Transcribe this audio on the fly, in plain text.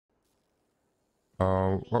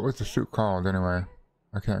Oh, what was the suit called anyway?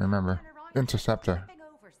 I can't remember. Interceptor.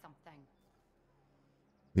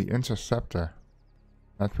 The Interceptor.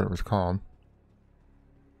 That's what it was called.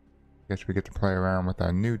 Guess we get to play around with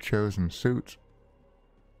our new chosen suit.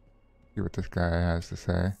 See what this guy has to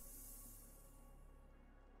say.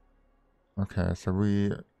 Okay, so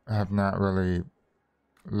we have not really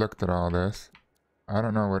looked at all this. I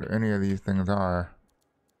don't know what any of these things are.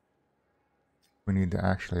 We need to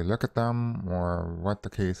actually look at them or what the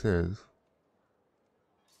case is.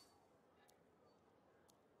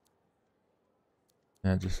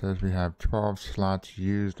 Yeah, it just says we have 12 slots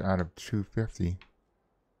used out of 250.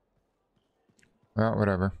 Well,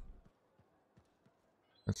 whatever.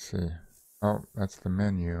 Let's see. Oh, that's the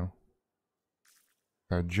menu.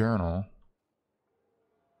 The journal.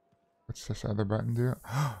 What's this other button do?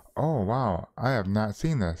 Oh, wow. I have not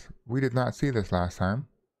seen this. We did not see this last time.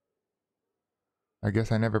 I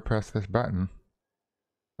guess I never pressed this button.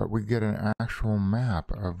 But we get an actual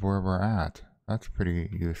map of where we're at. That's pretty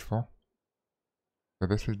useful. So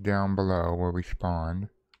this is down below where we spawned.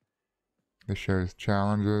 This shows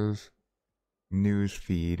challenges, news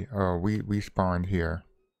feed. Oh, we spawned here.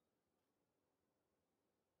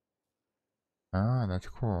 Ah, that's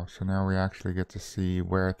cool. So now we actually get to see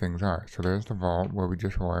where things are. So there's the vault where we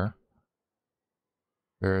just were.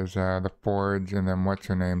 There's the forge and then what's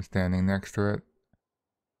her name standing next to it.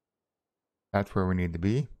 That's where we need to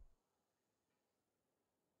be.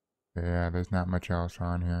 Yeah, there's not much else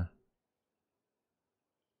on here.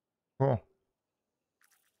 Cool.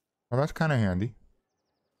 Well, that's kind of handy.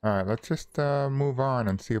 Alright, let's just move on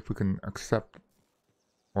and see if we can accept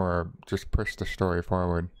or just push the story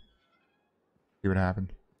forward. See what happens.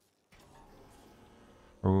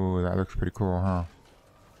 Ooh, that looks pretty cool, huh?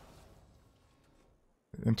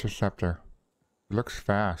 Interceptor. It looks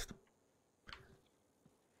fast.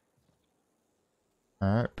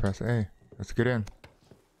 Alright, press A. Let's get in.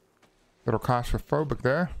 Little claustrophobic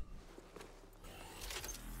there.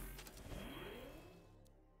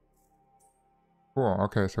 Cool,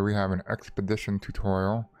 okay, so we have an expedition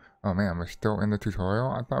tutorial. Oh man, we're still in the tutorial?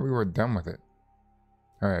 I thought we were done with it.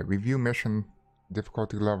 Alright, review mission,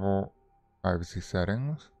 difficulty level, privacy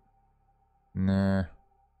settings. Nah.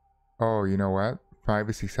 Oh, you know what?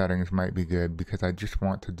 Privacy settings might be good because I just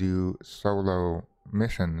want to do solo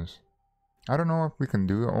missions. I don't know if we can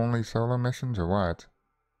do only solo missions or what.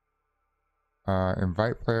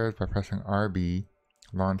 Invite players by pressing RB.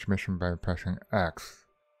 Launch mission by pressing X.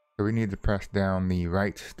 So we need to press down the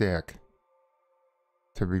right stick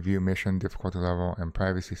to review mission, difficulty level, and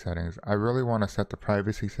privacy settings. I really want to set the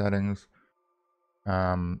privacy settings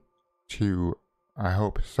to, I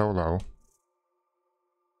hope, solo.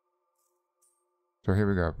 So here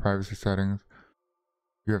we go, privacy settings.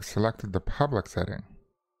 You have selected the public setting.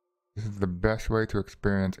 This is the best way to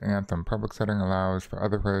experience Anthem. Public setting allows for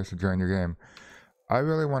other players to join your game. I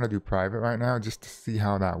really want to do private right now just to see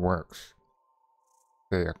how that works.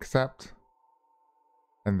 Say accept.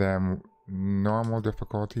 And then normal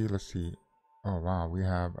difficulty. Let's see. Oh wow, we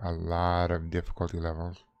have a lot of difficulty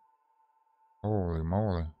levels. Holy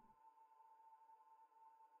moly.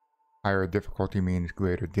 Higher difficulty means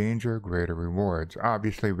greater danger, greater rewards.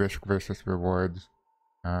 Obviously risk versus rewards.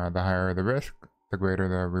 The higher the risk, the greater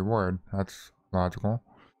the reward. That's logical.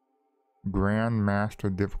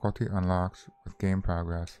 Grandmaster difficulty unlocks with game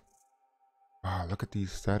progress. Wow, look at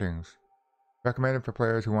these settings. Recommended for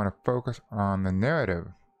players who want to focus on the narrative.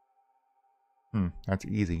 That's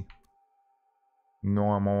easy.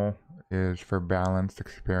 Normal is for balanced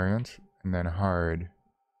experience, and then hard.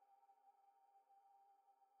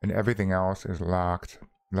 And everything else is locked.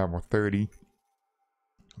 Level 30.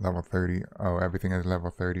 Level 30. Oh, everything is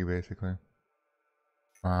level 30 basically.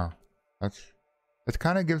 Wow. It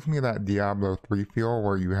kind of gives me that Diablo 3 feel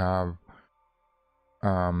where you have,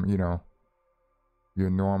 you know, your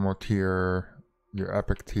normal tier, your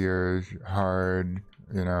epic tiers, hard,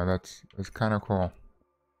 you know, it's kind of cool.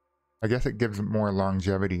 I guess it gives more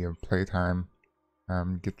longevity of playtime.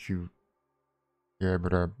 Get you able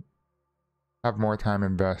to have more time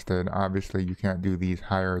invested. Obviously, you can't do these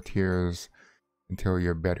higher tiers until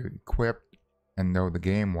you're better equipped and know the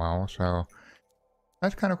game well. So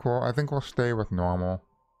that's kind of cool. I think we'll stay with normal.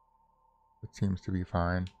 It seems to be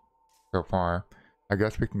fine so far. I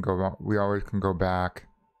guess we can go. We always can go back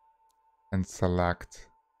and select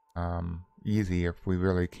easy if we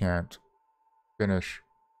really can't finish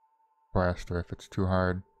quest or if it's too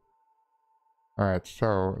hard. All right.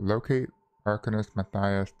 So locate Arcanist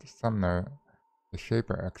Matthias Sumner, the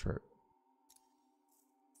Shaper expert.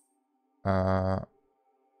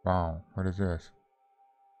 Wow, what is this?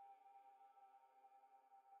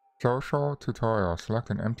 Social tutorial.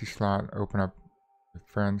 Select an empty slot. Open up your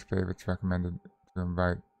friends' favorites recommended to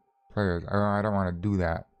invite players. Oh, I don't want to do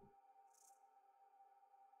that.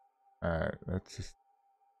 Alright, let's just...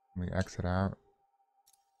 Let me exit out.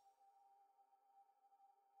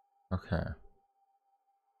 Okay.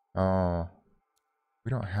 Oh. We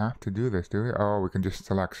don't have to do this, do we? Oh, we can just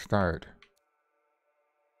select start.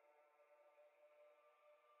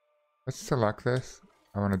 Let's select this.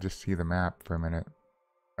 I want to just see the map for a minute.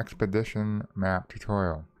 Expedition map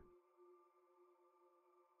tutorial.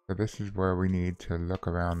 So this is where we need to look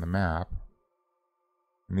around the map.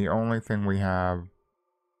 And the only thing we have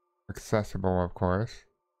accessible, of course,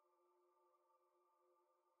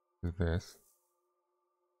 is this.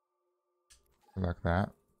 Select that.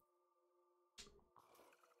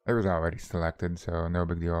 It was already selected, so no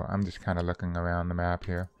big deal. I'm just kind of looking around the map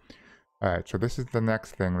here. Alright, so this is the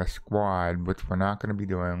next thing, the squad, which we're not going to be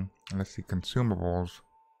doing. Let's see, consumables.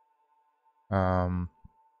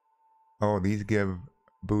 Oh, these give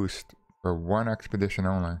boost for one expedition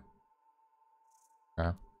only.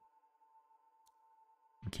 Okay.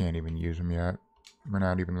 We can't even use them yet. We're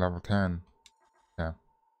not even level 10. Yeah.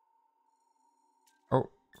 Oh,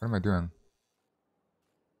 what am I doing?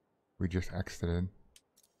 We just exited.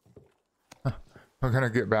 We're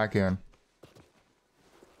gonna get back in.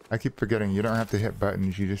 I keep forgetting you don't have to hit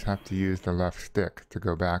buttons, you just have to use the left stick to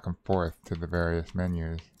go back and forth to the various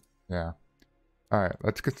menus. Yeah. Alright,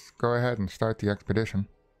 let's go ahead and start the expedition.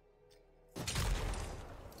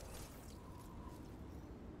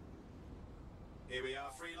 Here we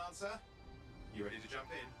are, Freelancer. You ready to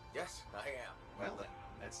jump in? Yes, I am. Well then,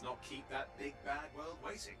 let's not keep that big bad world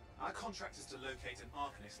waiting. Our contract is to locate an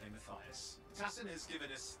Arcanist named Matthias. Tassin has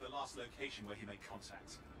given us the last location where he made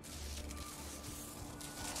contact.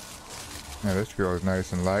 Yeah, this feels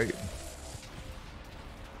nice and light.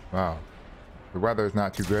 Wow. The weather is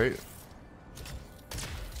not too great.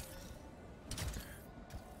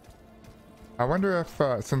 I wonder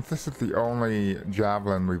if, since this is the only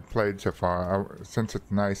Javelin we've played so far, since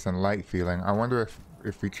it's nice and light feeling, I wonder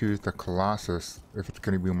if we choose the Colossus, if it's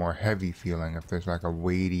going to be more heavy feeling, if there's like a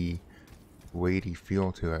weighty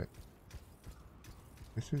feel to it.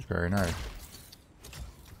 This is very nice.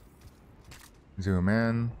 Zoom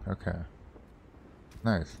in. Okay.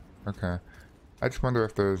 Nice. Okay. I just wonder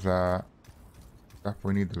if there's stuff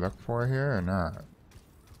we need to look for here or not.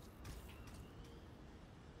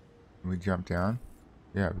 Can we jump down?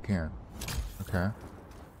 Yeah, we can. Okay.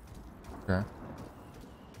 Okay.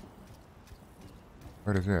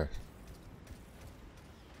 What is this?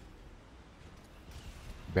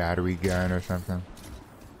 Battery gun or something?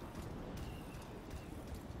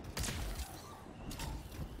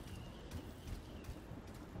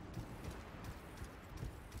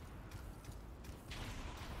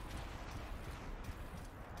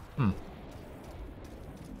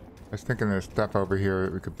 I was thinking there's stuff over here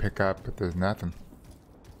that we could pick up, but there's nothing.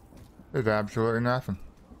 There's absolutely nothing.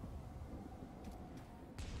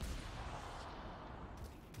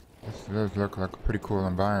 This does look like a pretty cool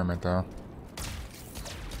environment, though.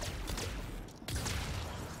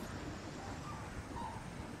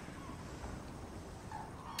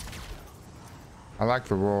 I like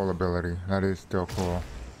the roll ability. That is still cool.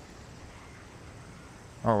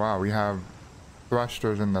 Oh wow, we have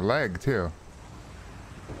thrusters in the leg, too.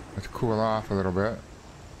 Let's cool off a little bit.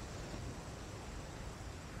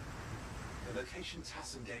 The location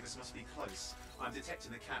Tassin gave us must be close. I'm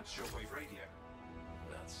detecting the camp's shortwave radio.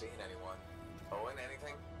 Not seeing anyone. Owen,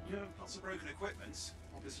 anything? You have lots of broken equipment.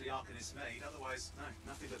 Obviously Arcanist made, otherwise, no,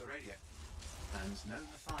 nothing but the radio. And no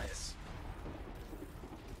Matthias.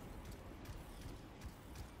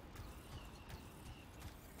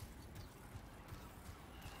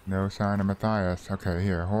 No sign of Matthias. Okay,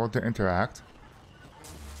 here, hold to interact.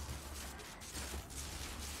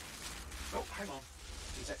 Oh, hang on.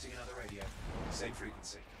 Detecting another radio. Same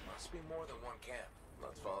frequency. Must be more than one camp.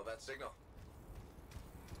 Let's follow that signal.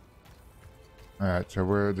 Alright, so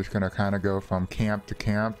we're just gonna kind of go from camp to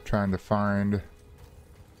camp, trying to find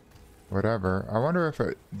whatever. I wonder if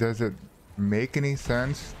does it make any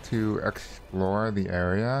sense to explore the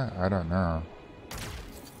area? I don't know.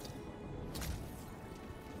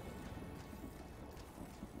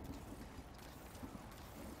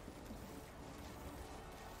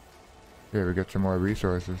 Here, we get some more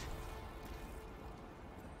resources.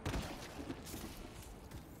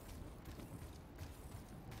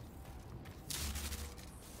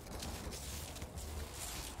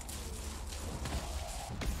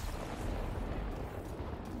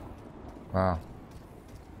 Wow.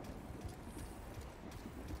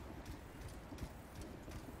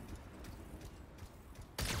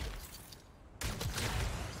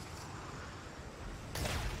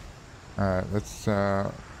 Alright, let's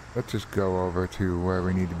just go over to where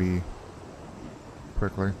we need to be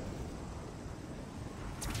quickly.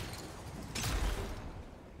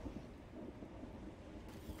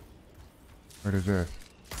 What is this?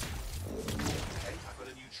 Okay, I've got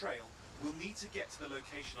a new trail. We'll need to get to the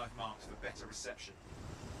location I've marked for better reception.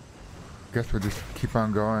 Guess we'll just keep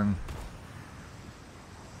on going.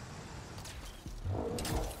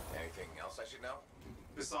 Anything else I should know?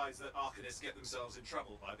 Besides that Arcanists get themselves in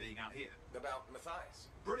trouble by being out here. About Matthias?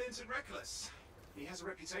 Brilliant and reckless. He has a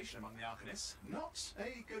reputation among the Arcanists. Not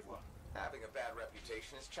a good one. Having a bad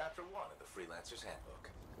reputation is chapter 1 of the Freelancer's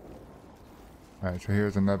Handbook. Alright, so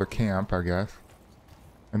here's another camp, I guess.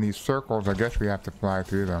 And these circles, I guess we have to fly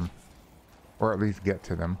through them. Or at least get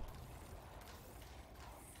to them.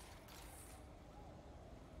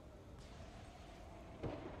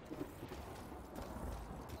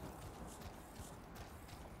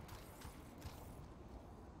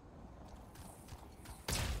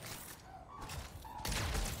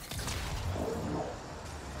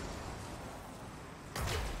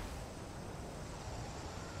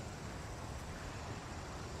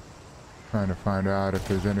 Trying to find out if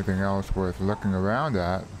there's anything else worth looking around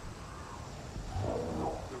at.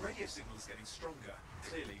 The radio signal is getting stronger.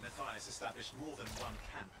 Clearly, Matthias established more than one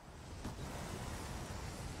camp.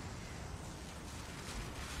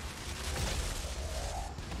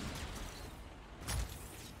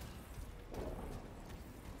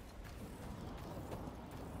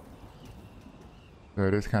 So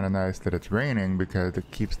it is kind of nice that it's raining because it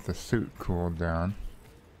keeps the suit cooled down.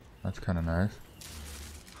 That's kind of nice.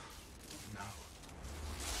 No.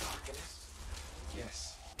 Arcanist?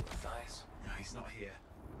 Yes. Matthias? No, he's not here.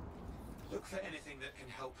 Look for anything that can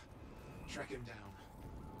help track him down.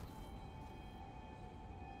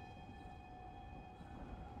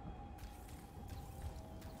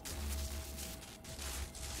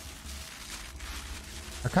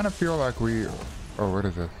 I kind of feel like we... Oh, what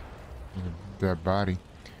is this? A dead body.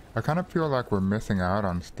 I kind of feel like we're missing out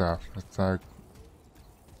on stuff. It's like...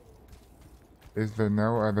 Is there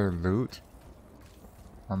no other loot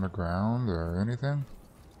on the ground or anything?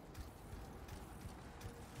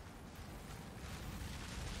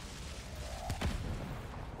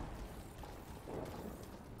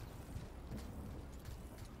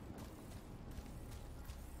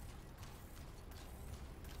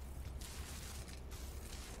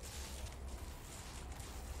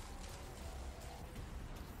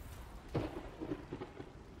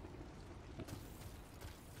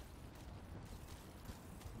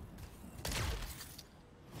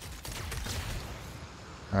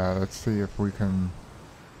 Let's see if we can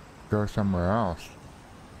go somewhere else.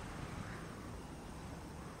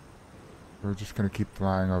 We're just gonna keep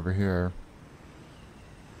flying over here.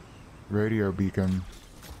 Radio beacon.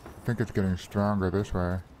 I think it's getting stronger this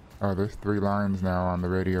way. Oh, there's 3 lines now on the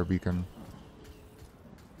radio beacon.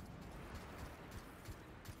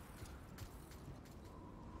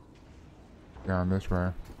 Down this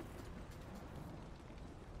way.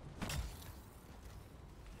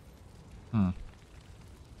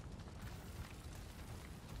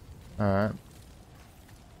 Alright.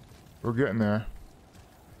 We're getting there.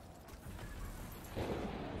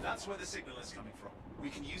 That's where the signal is coming from. We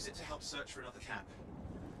can use it to help search for another camp.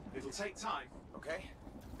 It'll take time. Okay,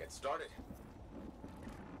 get started.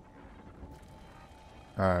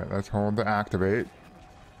 Alright, let's hold to activate.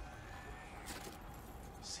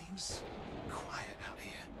 Seems quiet out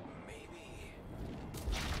here. Maybe.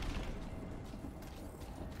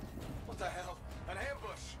 What the hell? An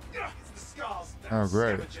ambush! It's the scars. Oh,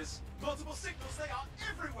 great. Savages. Multiple signals, they are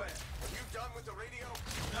everywhere. Are you done with the radio?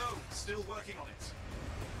 No, still working on it.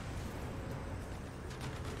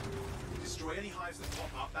 Destroy any hives that pop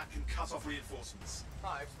up, that can cut off reinforcements.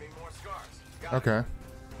 Hives mean more scars. Got it. Okay.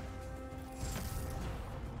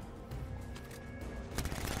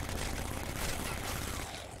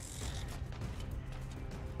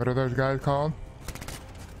 What are those guys called?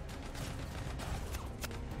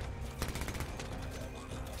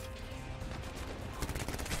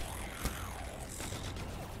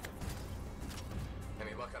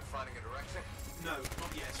 Any luck on finding a direction? No,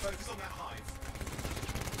 not yet. Focus on that hive.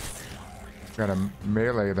 Gotta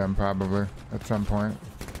melee them probably at some point.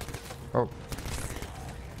 Oh.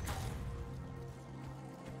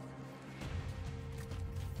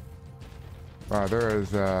 Wow, there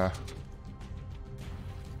is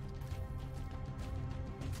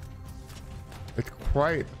it's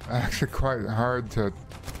actually quite hard to...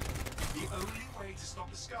 The only way to stop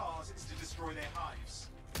the scars is to destroy their hives.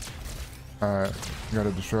 Alright,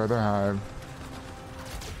 gotta destroy their hive.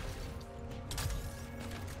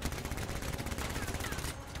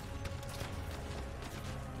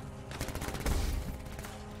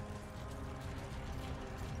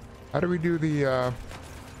 How do we do the,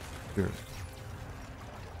 dude.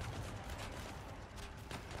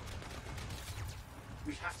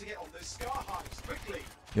 We have to get on those scar hives quickly.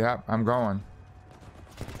 Yeah, I'm going.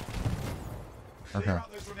 Clear Okay.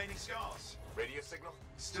 out those remaining scars. Radio signal?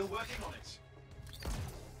 Still working on it.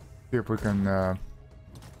 See if we can,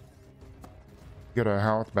 get our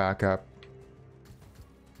health back up.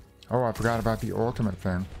 Oh, I forgot about the ultimate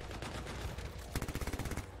thing.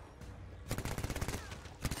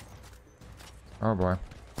 Oh boy.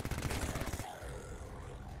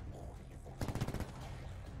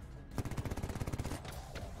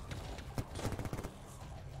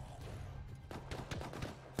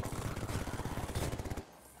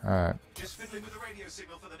 Alright. Just fiddling with the radio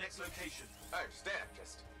signal for the next location. I understand.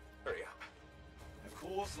 Just hurry up. Of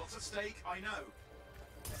course, lots at stake, I know.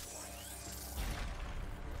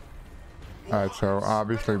 Alright, so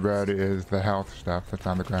obviously red is the health stuff that's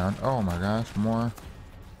on the ground. Oh my gosh, more?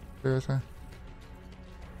 Seriously?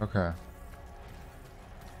 Okay.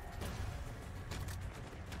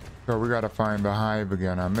 So we gotta find the hive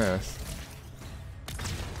again on this.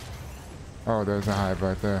 Oh, there's a hive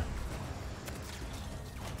right there.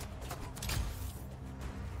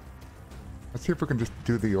 Let's see if we can just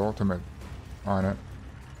do the ultimate on it.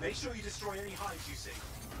 Make sure you destroy any hives you see.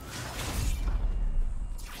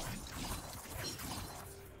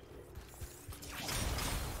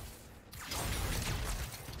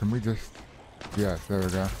 Can we just... Yes, there we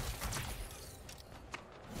go.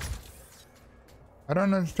 I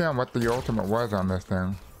don't understand what the ultimate was on this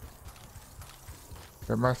thing.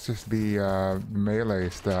 It must just be melee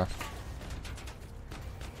stuff.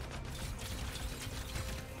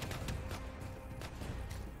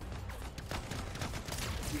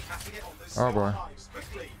 We have to get on those Oh scar boy. hives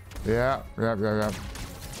quickly. Yeah.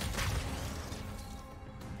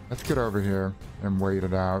 Let's get over here and wait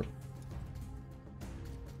it out.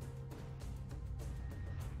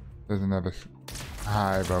 There's another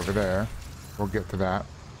hive over there. We'll get to that.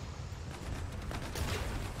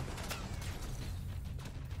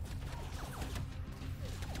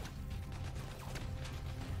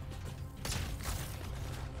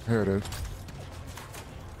 Here it is.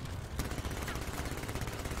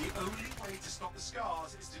 The only way to stop the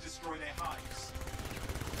scars is to destroy their hives.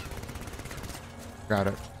 Got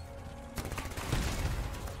it.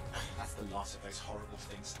 That's the last of those horrible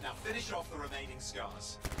things. Now finish off the remaining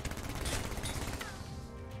scars.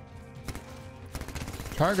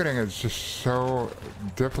 Targeting is just so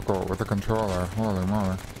difficult with the controller. Holy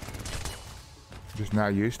moly. Just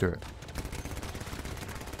not used to it.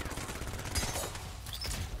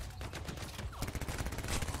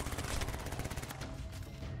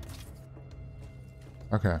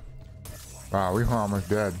 Okay. Wow, we were almost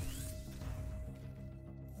dead.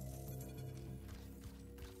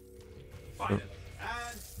 Finally.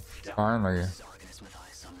 And done. Finally. This is Organist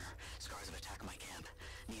Matthias, Sumner. Scars have attacked my camp.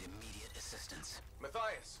 Need immediate assistance.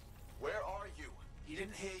 Matthias, where are you? He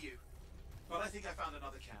didn't hear you. But I think I found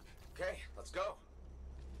another camp. Okay, let's go.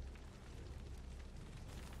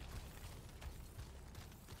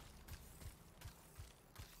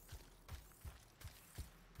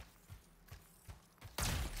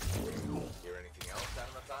 Hear anything else out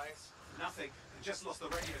of Matthias? Nothing. I just lost the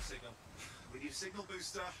radio signal. We need a signal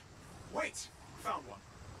booster. Wait! Found one.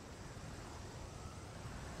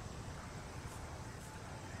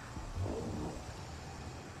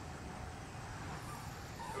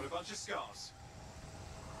 Got a bunch of scars.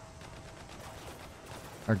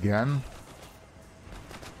 Again?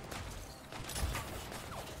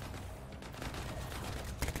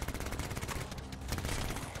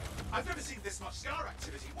 I've never seen this much scar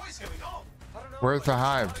activity. What is going on? I don't know. Where's but the it's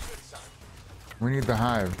hive? not a good sign. We need the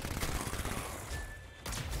hive.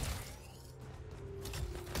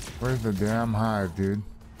 Where's the damn hive, dude?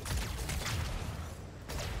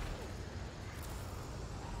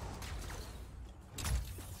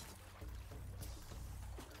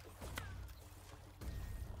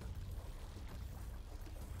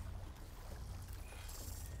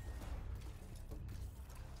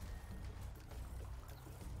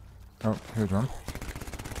 Oh, here's one.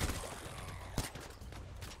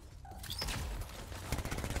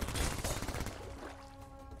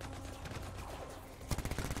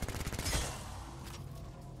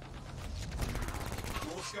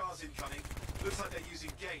 More scars incoming. Looks like they're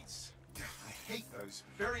using gates. I hate those.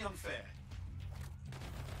 Very unfair.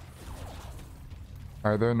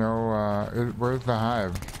 Are there no, where's the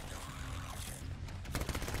hive?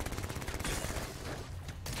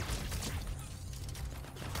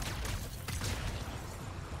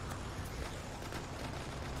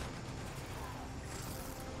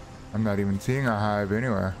 I'm not even seeing a hive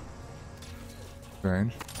anywhere.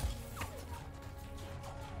 Strange.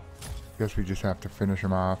 Guess we just have to finish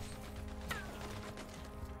him off.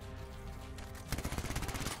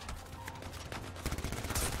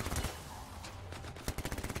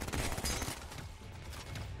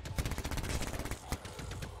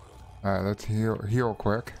 Alright, let's heal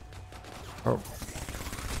quick. Oh.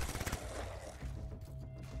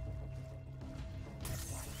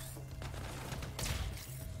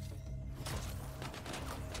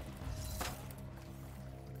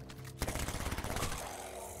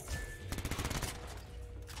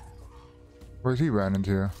 Where's he running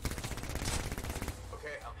to?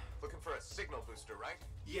 Okay, I'm looking for a signal booster, right?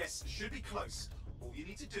 Yes, should be close. All you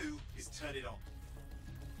need to do is turn it on.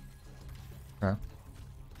 Okay.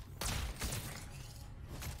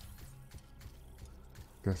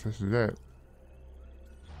 Guess this is it.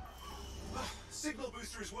 Signal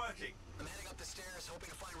booster is working. I'm heading up the stairs, hoping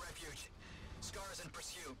to find refuge. Scars in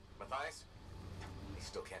pursuit. Matthias? He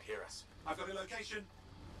still can't hear us. I've got a location.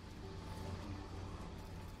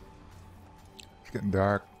 It's getting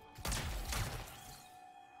dark.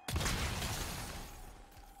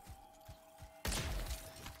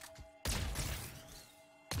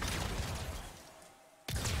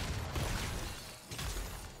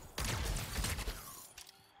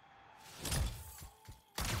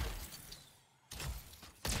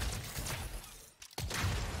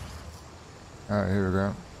 Alright, here we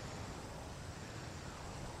go.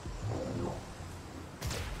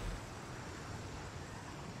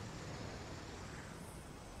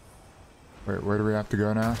 Wait, where do we have to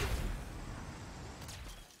go now?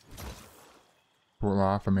 Pull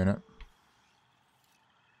off a minute.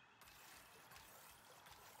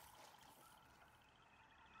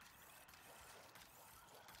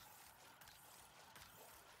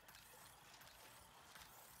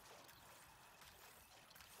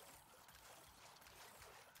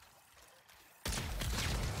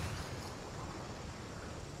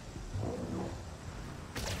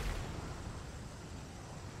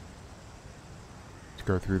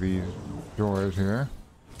 Go through these doors here,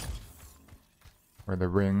 or the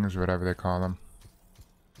rings, whatever they call them.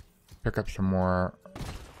 Pick up some more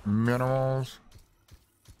minerals.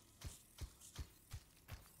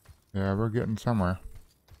 Yeah, we're getting somewhere.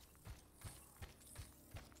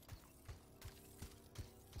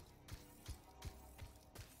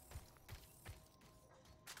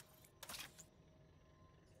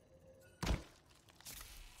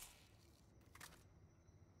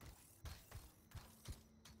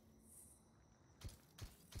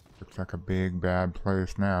 Looks like a big bad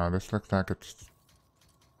place now. This looks like it's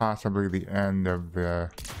possibly the end of this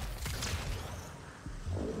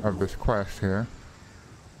quest here.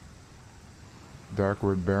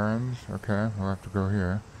 Darkwood Barrens. Okay, we'll have to go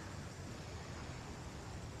here.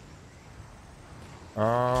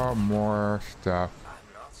 Oh, more stuff.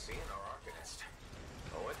 I'm not seeing our Arcanist.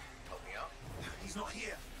 Owen, help me out. He's not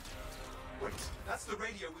here. Wait, that's the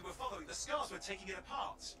radio we were following. The scars were taking it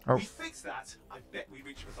apart. Oh. We fixed that. I bet we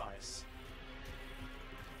reach Matthias.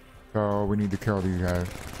 So we need to kill these guys.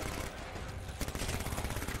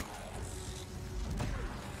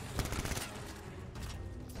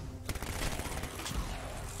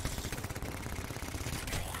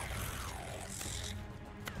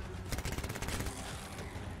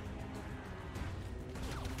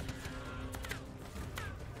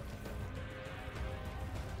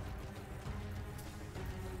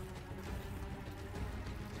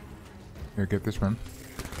 Here, get this one.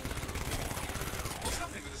 What's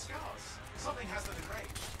happening with the scars? Something has them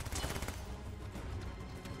enraged.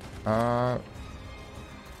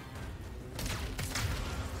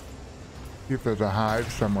 See if there's a hive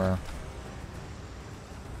somewhere.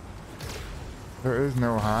 There is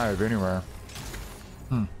no hive anywhere.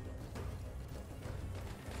 You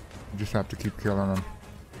just have to keep killing them,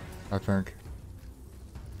 I think.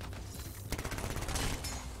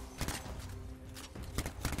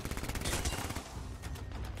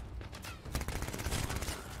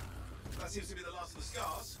 That seems to be the last of the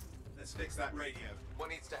scars. Let's fix that radio. What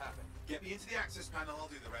needs to happen? Get me into the access panel, I'll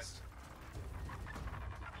do the rest.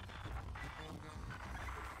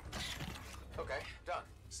 Okay, done.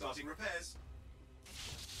 Starting repairs.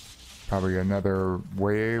 Probably another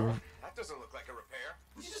wave. That doesn't look like a repair.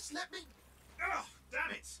 Would you just let me? Ugh,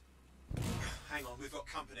 damn it! Hang on, we've got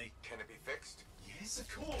company. Can it be fixed? Yes, of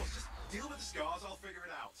course. Just deal with the scars, I'll figure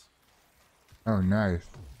it out. Oh, nice.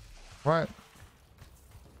 What?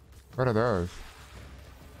 What are those?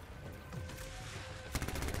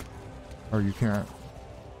 Oh, you can't.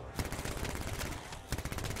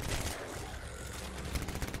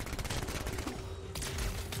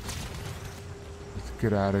 Let's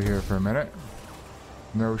get out of here for a minute.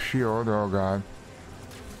 No shield, oh god.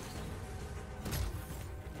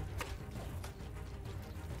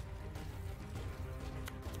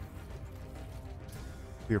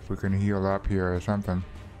 See if we can heal up here or something.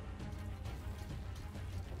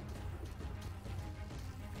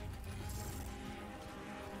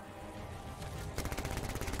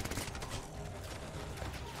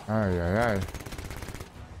 Ay, ay, ay.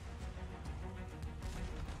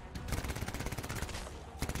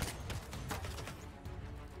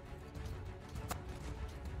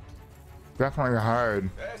 Definitely hard.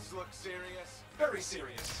 This looks serious. Very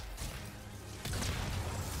serious.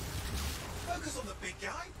 Focus on the big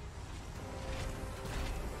guy.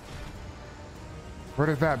 What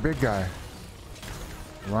is that big guy?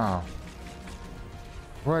 Wow.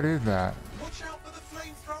 What is that? Watch out for the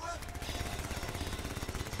flamethrower.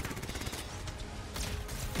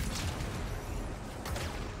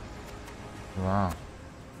 Wow.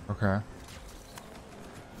 Okay.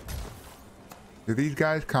 Do these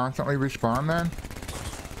guys constantly respawn then?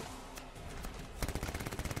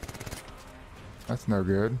 That's no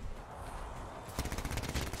good.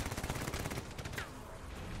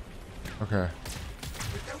 Okay.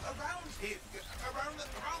 Go around here. Around the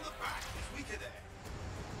back. It's weaker there.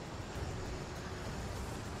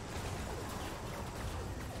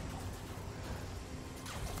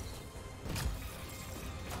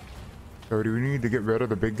 So do we need to get rid of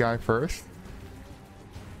the big guy first?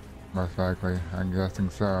 Most likely. I'm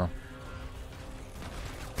guessing so.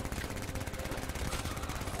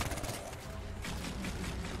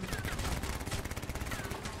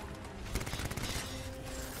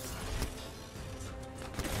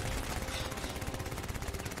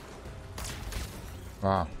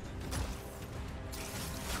 Wow.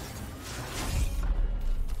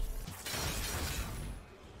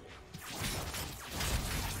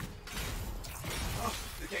 Oh,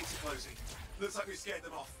 the gates are closing. Looks like we scared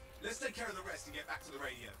them off. Let's take care of the rest and get back to the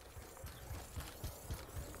radio.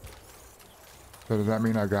 So does that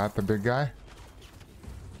mean I got the big guy?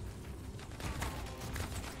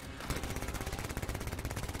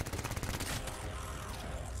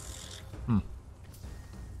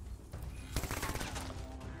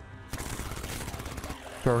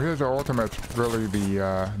 So his ultimate's really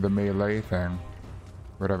the melee thing,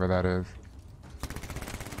 whatever that is.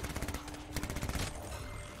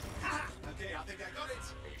 Okay, I think I got it.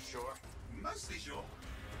 Are you sure? Mostly sure.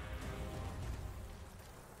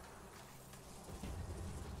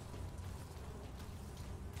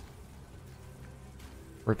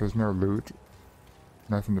 But there's no loot,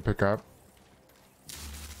 nothing to pick up.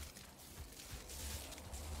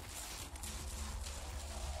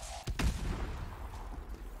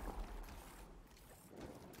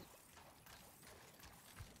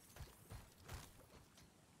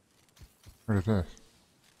 What is this?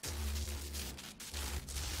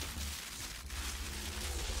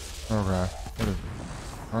 Okay. What is...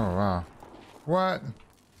 Oh, wow. What?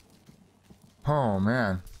 Oh,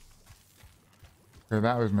 man. Okay,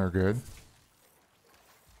 that was no good.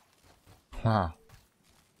 Wow.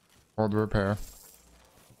 Hold repair.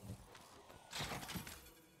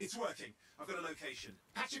 It's working. I've got a location.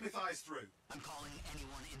 Patching Matthias through. I'm calling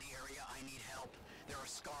anyone in the area. I need help. There are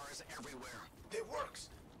scars everywhere. It works.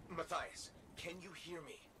 Matthias, can you hear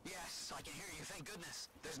me? Yes, I can hear you. Thank goodness.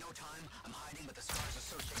 There's no time. I'm hiding, but the scars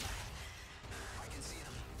are searching. I can see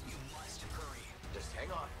them. You must hurry. Just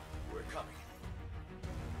hang on. We're coming.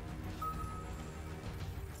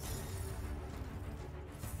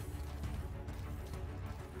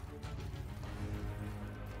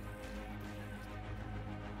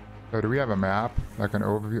 So do we have a map? Like an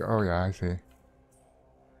overview? Oh yeah, I see.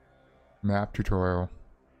 Map tutorial.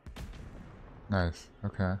 Nice.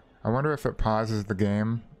 Okay. I wonder if it pauses the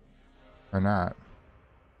game or not.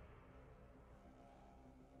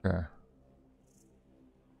 Okay.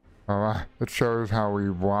 Oh, it shows how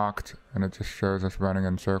we walked, and it just shows us running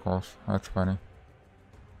in circles. That's funny.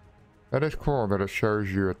 That is cool that it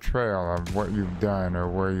shows you a trail of what you've done or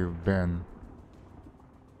where you've been.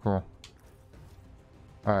 Cool.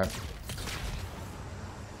 Alright.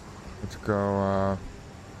 Let's go,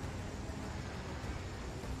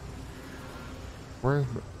 Where's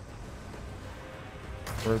the...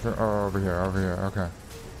 Oh, over here, okay.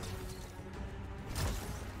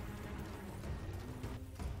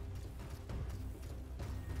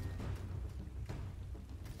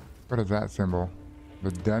 What is that symbol?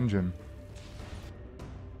 The dungeon.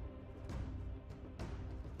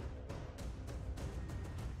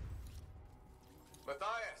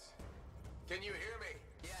 Matthias, can you hear me?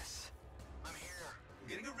 Yes, I'm here. I'm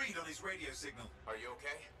getting a read on his radio signal. Are you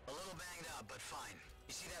okay? A little banged up, but fine.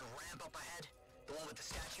 You see that ramp up ahead? The one with the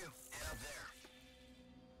statue? Head up there.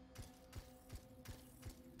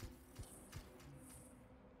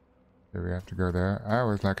 Do we have to go there? I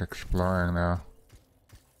always like exploring though.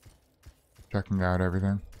 checking out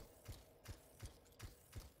everything.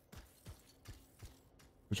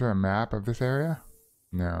 Is there a map of this area?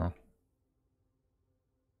 No.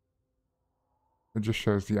 It just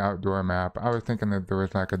shows the outdoor map. I was thinking that there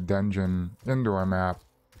was like a dungeon indoor map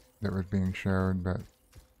that was being showed, but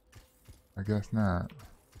I guess not.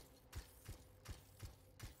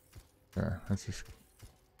 Okay, let's just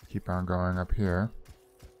keep on going up here.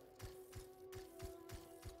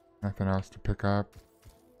 Nothing else to pick up?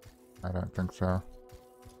 I don't think so.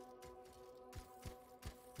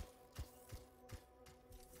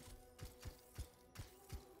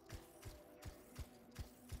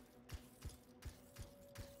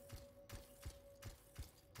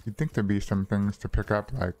 You'd think there'd be some things to pick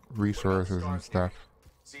up, like resources and stuff.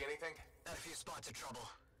 See anything? Got a few spots of trouble.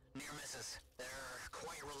 Near misses. They're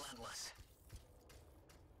quite relentless.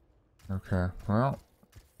 Okay, well,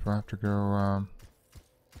 we'll have to go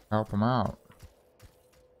help them out.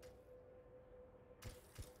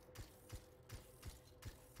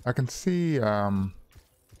 I can see how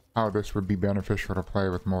this would be beneficial to play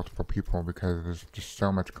with multiple people because there's just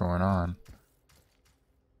so much going on.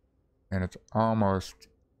 And it's almost,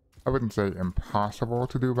 I wouldn't say impossible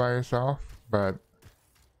to do by yourself, but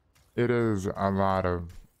it is a lot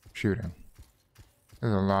of shooting.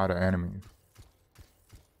 There's a lot of enemies.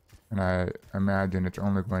 And I imagine it's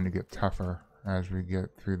only going to get tougher as we get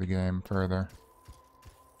through the game further.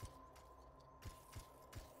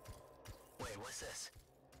 Wait, what's this?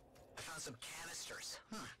 I found some canisters.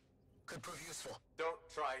 Could prove useful. Don't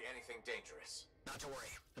try anything dangerous. Not to worry.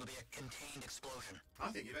 It'll be a contained explosion.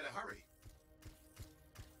 I think you better hurry.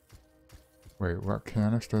 Wait, what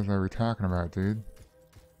canisters are we talking about, dude?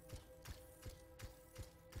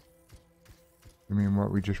 You mean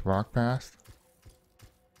what we just walked past?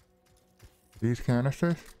 These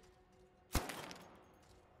canisters?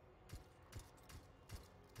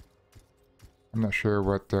 I'm not sure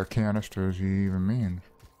what canisters he even means.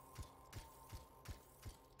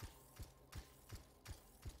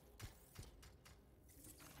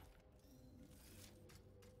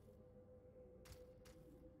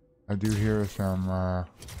 I do hear some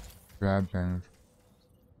bad things.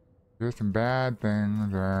 There's some bad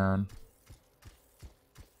things around.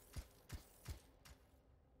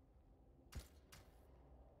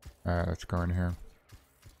 Alright, let's go in here.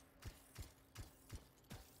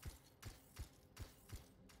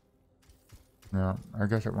 No, I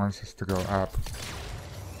guess it wants us to go up.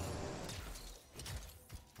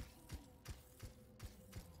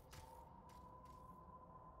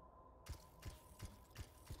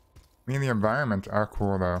 I mean, the environments are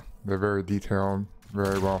cool though. They're very detailed,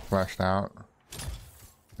 very well fleshed out.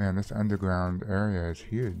 Man, this underground area is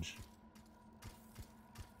huge.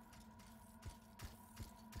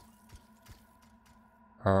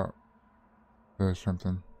 Oh, there's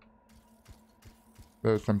something.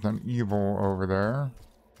 There's something evil over there.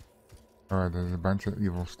 Oh, there's a bunch of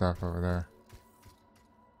evil stuff over there.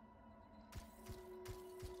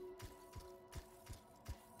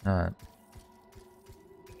 Alright.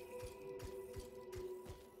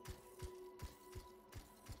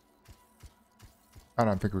 I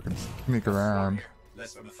don't think we can sneak around.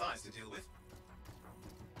 Less for Matthias to deal with.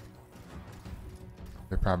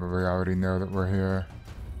 They probably already know that we're here.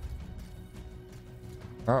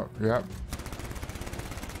 Oh, yep.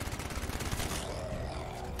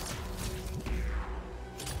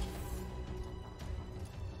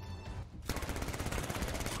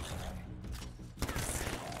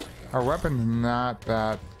 Our weapon's not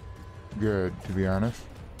that good, to be honest.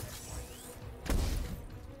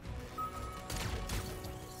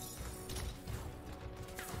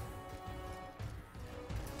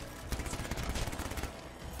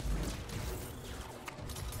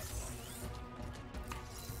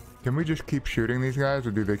 Can we just keep shooting these guys,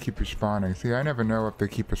 or do they keep respawning? See, I never know if they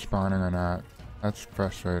keep respawning or not. That's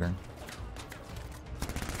frustrating.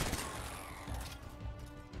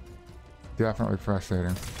 Definitely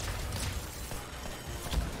frustrating.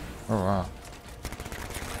 Oh wow.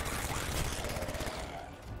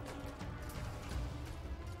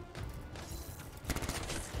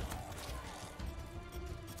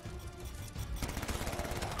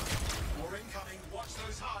 More incoming. Watch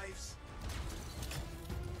those hives.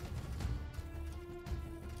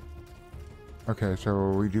 Okay,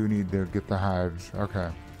 so we do need to get the hives. Okay.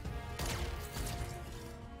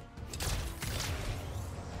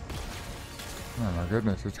 Oh my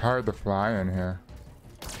goodness, it's hard to fly in here.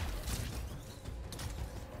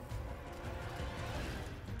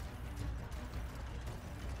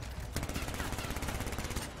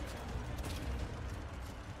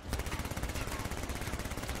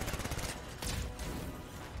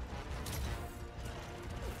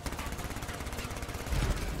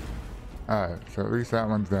 Alright, so at least that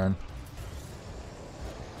one's done.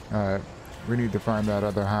 Alright, we need to find that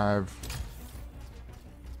other hive.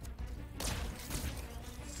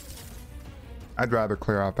 I'd rather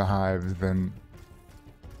clear out the hives than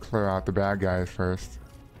clear out the bad guys first.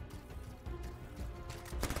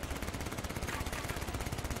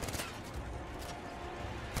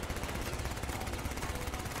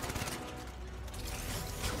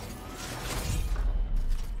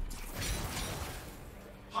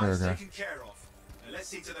 Hive's taken care of. Now let's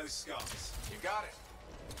see to those scars. You got it.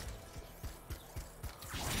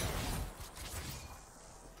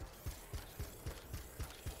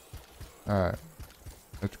 Alright.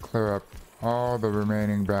 Let's clear up all the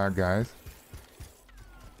remaining bad guys.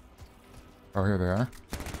 Oh, here they are.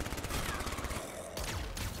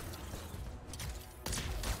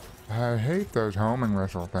 I hate those homing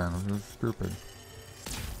missile things. It's stupid.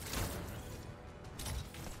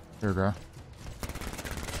 Here we go.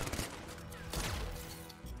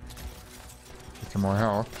 Get some more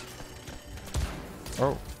health.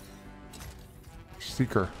 Oh.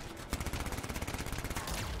 Seeker.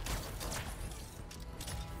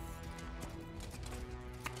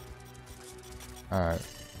 Alright.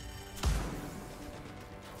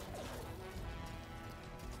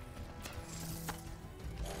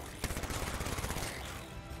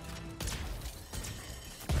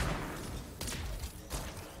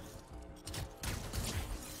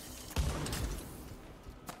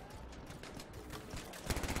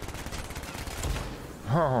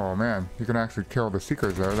 Oh man, you can actually kill the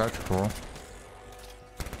seekers there, that's cool.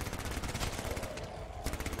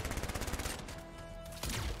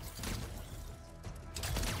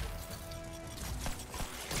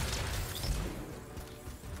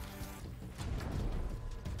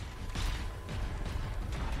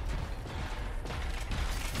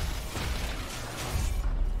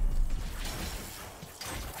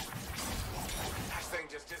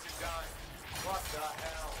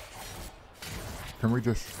 Can we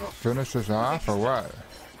just finish this off or what?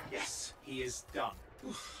 Yes, he is done.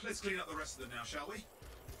 Oof, let's clean up the rest of them now, shall we?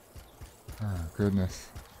 Oh goodness.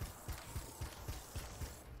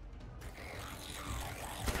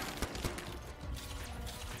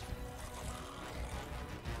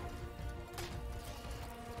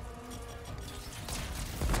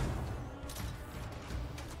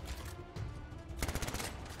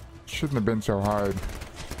 Shouldn't have been so hard.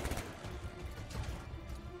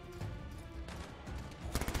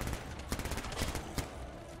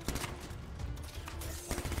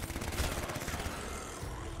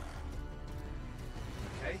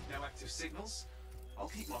 Signals? I'll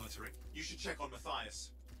keep monitoring. You should check on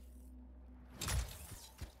Matthias.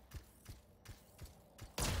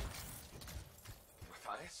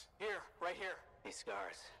 Matthias? Here, right here. These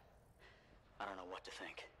scars. I don't know what to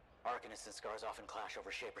think. Arcanists and scars often clash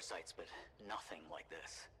over shaper sites, but nothing like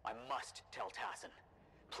this. I must tell Tassin.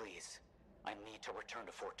 Please. I need to return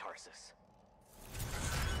to Fort Tarsus.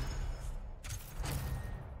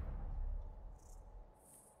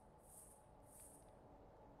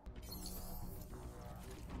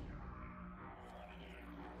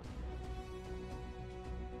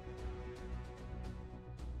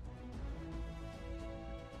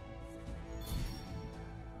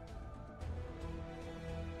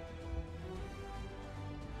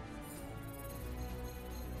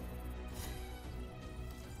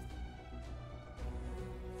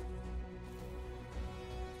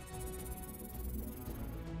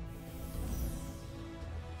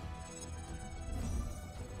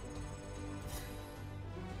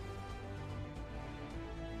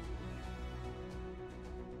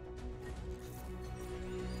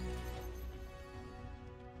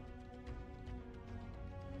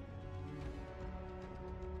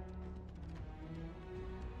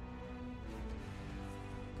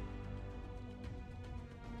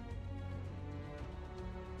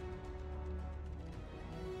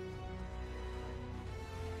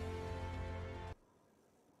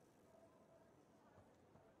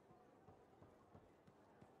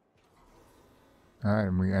 Alright,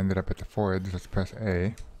 and we ended up at the forge. Let's press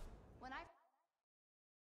A.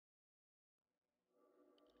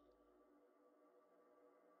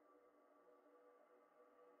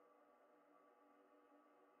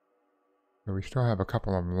 So we still have a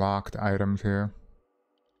couple of locked items here.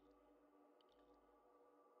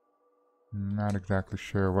 Not exactly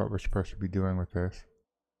sure what we're supposed to be doing with this.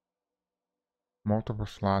 Multiple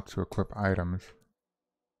slots to equip items.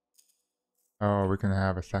 Oh, we can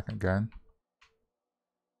have a second gun.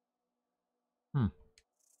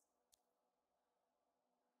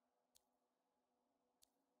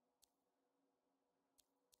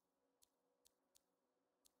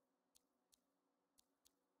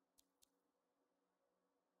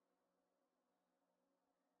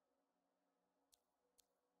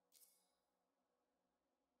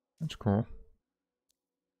 That's cool.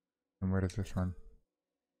 And where does this one?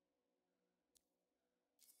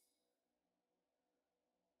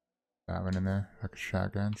 That one in there, like a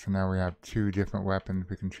shotgun. So now we have 2 different weapons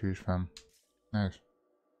we can choose from. Nice.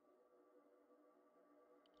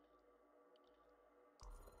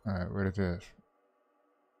 Alright, what is this?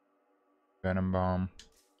 Venom bomb.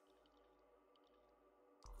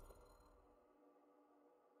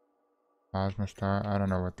 Plasma star. I don't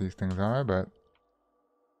know what these things are, but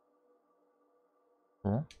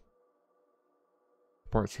cool.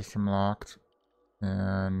 Support system locked.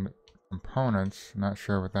 And components. Not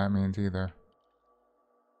sure what that means either.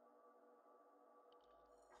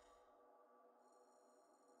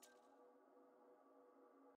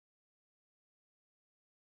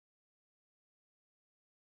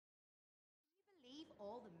 Leave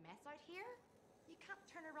all the mess out here? You can't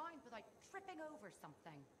turn around without tripping over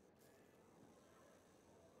something.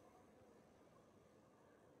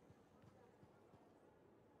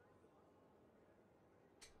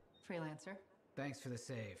 Freelancer. Thanks for the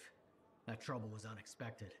save. That trouble was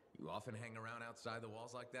unexpected. You often hang around outside the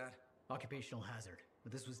walls like that? Occupational hazard,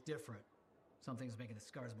 but this was different. Something's making the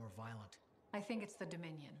scars more violent. I think it's the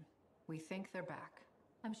Dominion. We think they're back.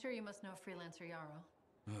 I'm sure you must know Freelancer Yarrow.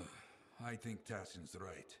 I think Tassin's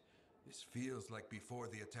right. This feels like before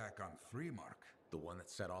the attack on Freemark. The one that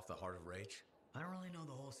set off the Heart of Rage? I don't really know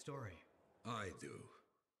the whole story. I do.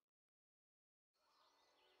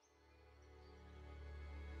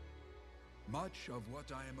 Much of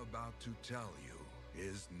what I am about to tell you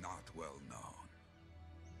is not well known.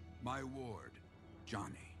 My ward,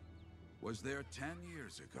 Johnny, was there 10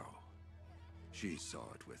 years ago. She saw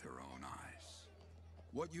it with her own eyes.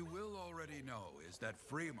 What you will already know is that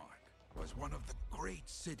Freemark was one of the great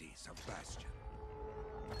cities of Bastion.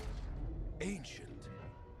 Ancient,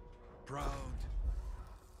 proud,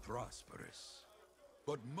 prosperous.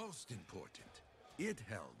 But most important, it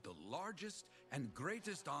held the largest and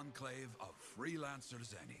greatest enclave of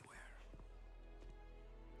freelancers anywhere.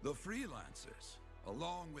 The freelancers,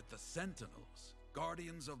 along with the Sentinels,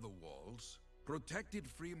 guardians of the walls, protected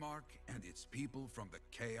Freemark and its people from the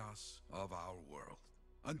chaos of our world.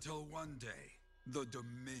 Until one day, the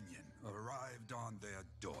Dominion arrived on their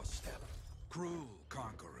doorstep. Cruel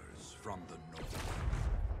conquerors from the north.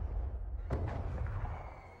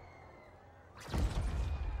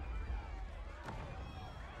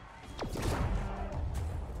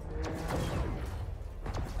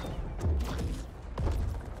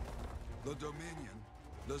 The Dominion,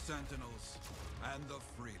 the Sentinels, and the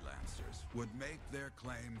Freelancers would make their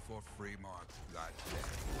claim for Freemark that day.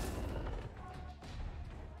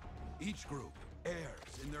 Each group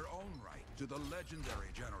heirs in their own right to the legendary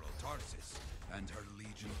General Tarsis and her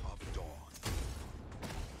Legion of Dawn.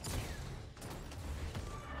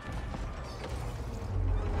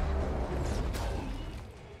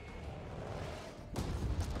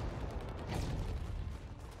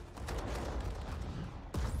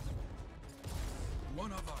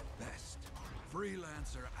 One of our best,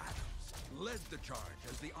 Freelancer Adams, led the charge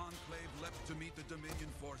as the Enclave leapt to meet the Dominion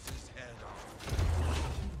forces head-on.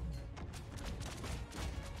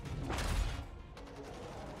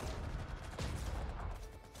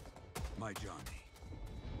 My Johnny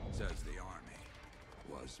says the army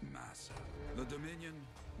was massive. The Dominion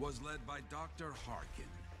was led by Dr. Harkin,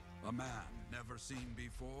 a man never seen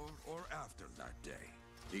before or after that day.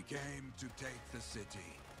 He came to take the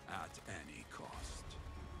city at any cost.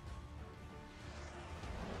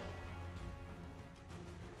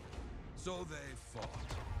 So they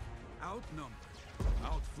fought. Outnumbered,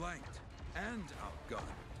 outflanked, and outgunned.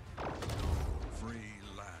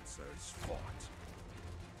 Freelancers fought.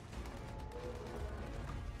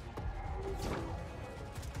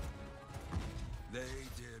 They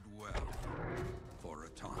did well, for a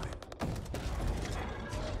time.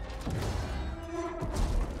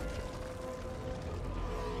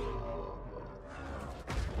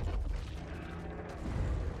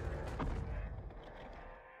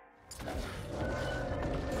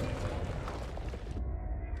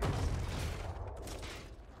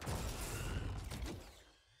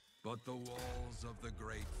 But the walls of the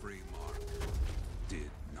Great Freemark did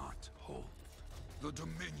not hold. The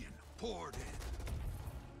Dominion poured in.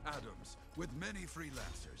 Adams, with many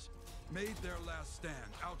freelancers, made their last stand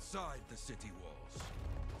outside the city walls.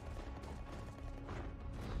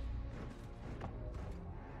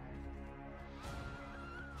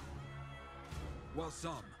 While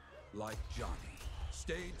some, like Johnny,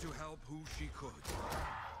 stayed to help who she could.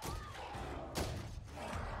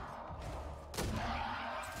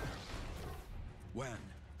 When,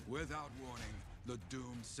 without warning, the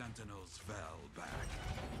doomed Sentinels fell back.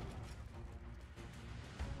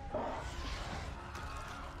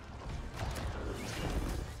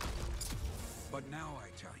 But now I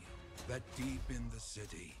tell you that deep in the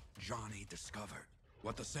city, Johnny discovered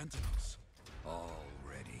what the Sentinels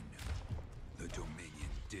already knew. The Dominion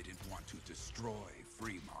didn't want to destroy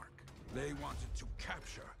Freemark. They wanted to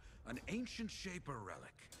capture an ancient Shaper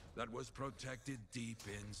relic that was protected deep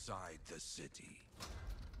inside the city.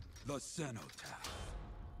 The Cenotaph.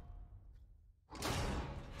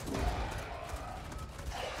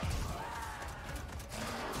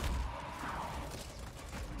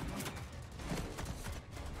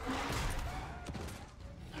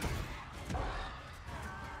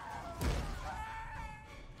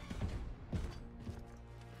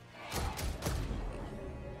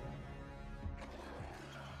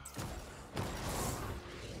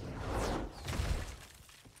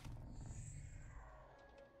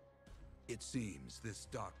 It seems this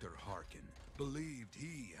Dr. Harkin believed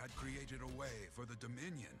he had created a way for the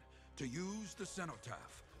Dominion to use the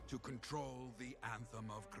Cenotaph to control the Anthem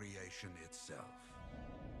of Creation itself.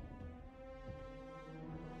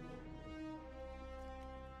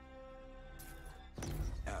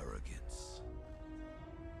 Arrogance.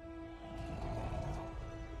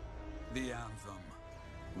 The Anthem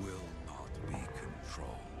will not be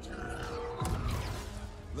controlled.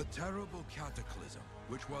 The terrible cataclysm,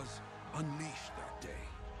 which was unleashed that day,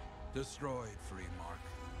 destroyed Freemark,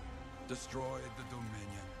 destroyed the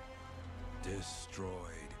Dominion,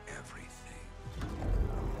 destroyed everything.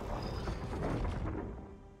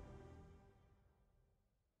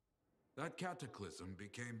 That cataclysm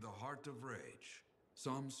became the heart of rage.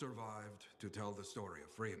 Some survived to tell the story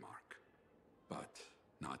of Freemark, but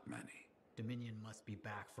not many. Dominion must be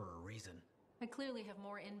back for a reason. I clearly have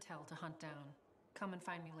more intel to hunt down. Come and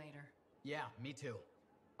find me later. Yeah, me too.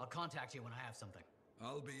 I'll contact you when I have something.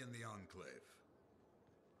 I'll be in the Enclave.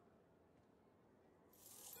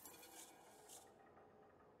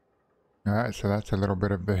 Alright, so that's a little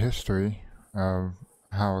bit of the history of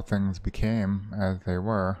how things became as they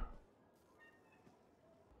were.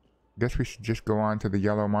 Guess we should just go on to the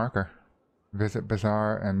yellow marker. Visit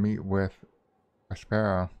Bazaar and meet with a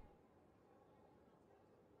sparrow.